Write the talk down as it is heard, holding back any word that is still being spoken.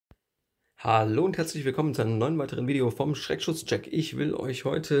Hallo und herzlich willkommen zu einem neuen weiteren Video vom Schreckschusscheck. Ich will euch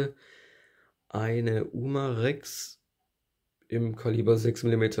heute eine Umarex im Kaliber 6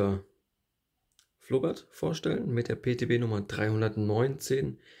 mm Flobert vorstellen mit der PTB Nummer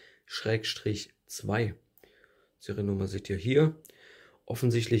 319-2. Seriennummer seht ihr hier.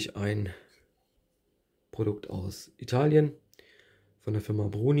 Offensichtlich ein Produkt aus Italien von der Firma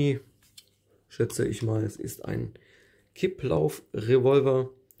Bruni. Schätze ich mal, es ist ein Kipplauf-Revolver,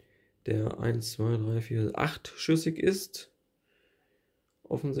 der 1, 2, 3, 4, 8-schüssig ist.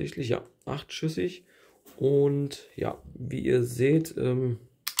 Offensichtlich, ja, 8-schüssig. Und ja, wie ihr seht,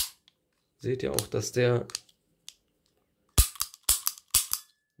 seht ihr auch, dass der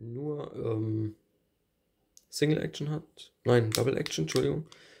nur Single Action hat. Nein, Double Action, Entschuldigung.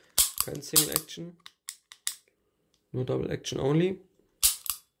 Kein Single Action. Nur Double Action only.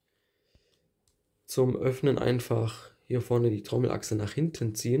 Zum Öffnen einfach hier vorne die Trommelachse nach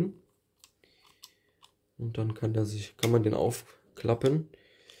hinten ziehen. Und dann kann man den aufklappen.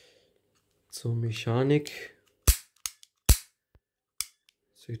 Zur Mechanik.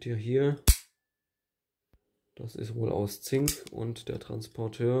 Seht ihr hier. Das ist wohl aus Zink und der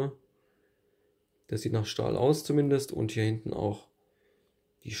Transporteur, der sieht nach Stahl aus zumindest. Und hier hinten auch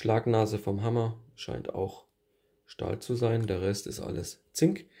die Schlagnase vom Hammer scheint auch Stahl zu sein. Der Rest ist alles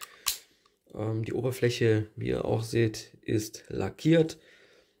Zink. Die Oberfläche, wie ihr auch seht, ist lackiert.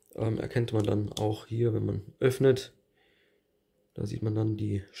 Erkennt man dann auch hier, wenn man öffnet. Da sieht man dann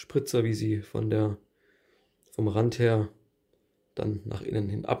die Spritzer, wie sie vom Rand her dann nach innen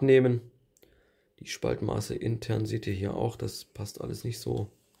hin abnehmen. Die Spaltmaße intern seht ihr hier auch. Das passt alles nicht so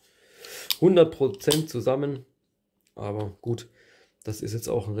 100% zusammen. Aber gut, das ist jetzt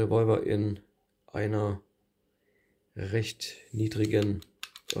auch ein Revolver in einer recht niedrigen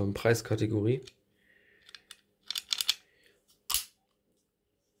Preiskategorie.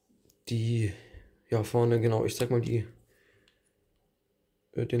 Die, ja, vorne, genau, ich zeig mal den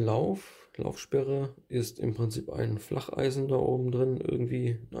Laufsperre ist im Prinzip ein Flacheisen da oben drin,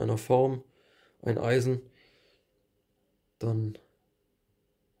 irgendwie in einer Form, ein Eisen. Dann,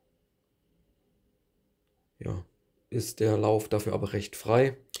 ja, ist der Lauf dafür aber recht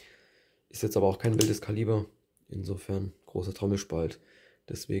frei. Ist jetzt aber auch kein wildes Kaliber, insofern großer Trommelspalt.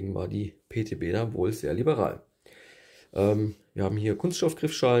 Deswegen war die PTB da wohl sehr liberal. Wir haben hier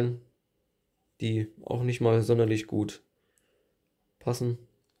Kunststoffgriffschalen, die auch nicht mal sonderlich gut passen,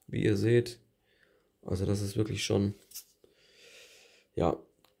 wie ihr seht. Also das ist wirklich schon, ja,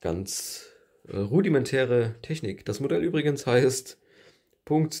 ganz rudimentäre Technik. Das Modell übrigens heißt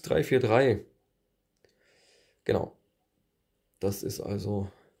Punkt 343. Genau. Das ist also,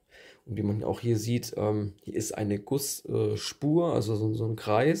 und wie man auch hier sieht, hier ist eine Gussspur, also so ein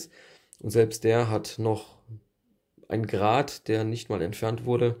Kreis. Und selbst der hat noch einen Grat, der nicht mal entfernt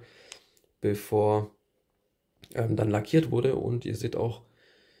wurde, bevor dann lackiert wurde. Und ihr seht auch,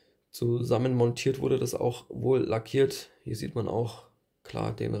 zusammen montiert wurde das auch wohl lackiert. Hier sieht man auch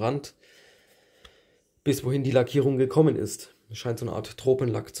klar den Rand, bis wohin die Lackierung gekommen ist. Es scheint so eine Art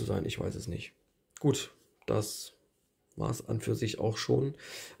Tropenlack zu sein, ich weiß es nicht. Gut, das war es an für sich auch schon.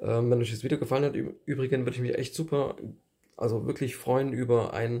 Wenn euch das Video gefallen hat, übrigens würde ich mich echt super, also wirklich freuen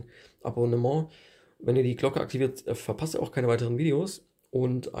über ein Abonnement. Wenn ihr die Glocke aktiviert, verpasst ihr auch keine weiteren Videos.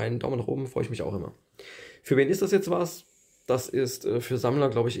 Und einen Daumen nach oben freue ich mich auch immer. Für wen ist das jetzt was? Das ist für Sammler,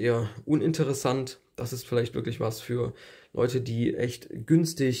 glaube ich, eher uninteressant. Das ist vielleicht wirklich was für Leute, die echt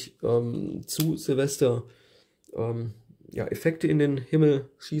günstig zu Silvester ja, Effekte in den Himmel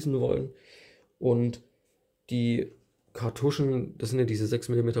schießen wollen. Und die Kartuschen, das sind ja diese 6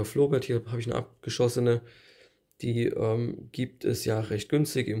 mm Flobert, hier habe ich eine abgeschossene. Die gibt es ja recht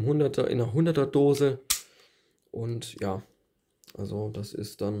günstig in einer 100er Dose. Und ja, also das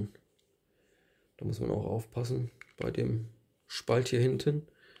ist dann, da muss man auch aufpassen bei dem Spalt hier hinten,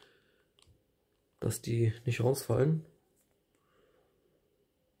 dass die nicht rausfallen.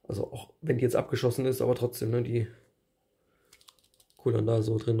 Also auch wenn die jetzt abgeschossen ist, aber trotzdem, ne, die kullern da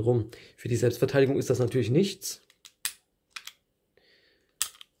so drin rum. Für die Selbstverteidigung ist das natürlich nichts.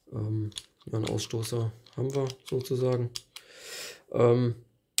 Ja, einen Ausstoßer haben wir sozusagen.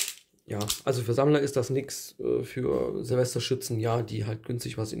 Ja, also für Sammler ist das nichts. Für Silvesterschützen, ja, die halt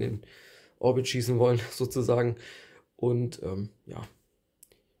günstig was in den Orbit schießen wollen, sozusagen. Und ja,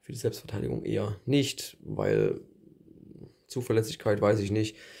 für die Selbstverteidigung eher nicht, weil Zuverlässigkeit weiß ich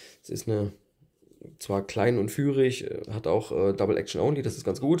nicht. Es ist zwar klein und führig, hat auch Double Action Only, das ist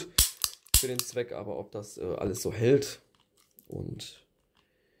ganz gut für den Zweck, aber ob das alles so hält, und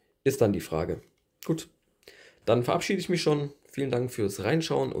ist dann die Frage. Gut, dann verabschiede ich mich schon. Vielen Dank fürs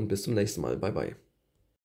Reinschauen und bis zum nächsten Mal. Bye, bye.